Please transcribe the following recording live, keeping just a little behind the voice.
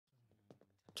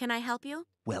Can I help you?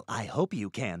 Well, I hope you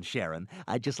can, Sharon.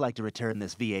 I'd just like to return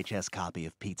this VHS copy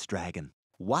of Pete's Dragon.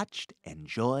 Watched,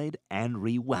 enjoyed, and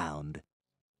rewound.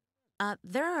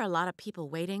 There are a lot of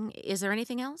people waiting. Is there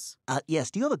anything else?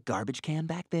 Yes, do you have a garbage can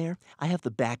back there? I have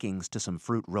the backings to some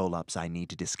fruit roll-ups I need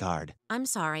to discard. I'm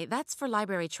sorry, that's for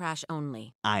library trash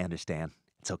only. I understand.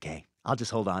 It's okay. I'll just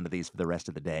hold on to these for the rest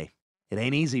of the day. It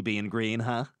ain't easy being green,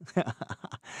 huh?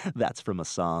 That's from a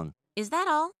song. Is that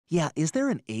all? Yeah, is there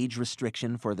an age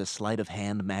restriction for the sleight of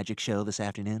hand magic show this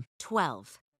afternoon?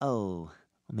 12. Oh, well,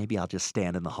 maybe I'll just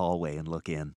stand in the hallway and look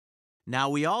in. Now,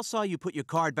 we all saw you put your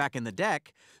card back in the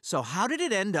deck, so how did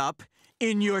it end up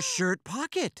in your shirt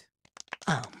pocket?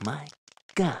 Oh, my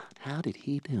God, how did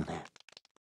he do that?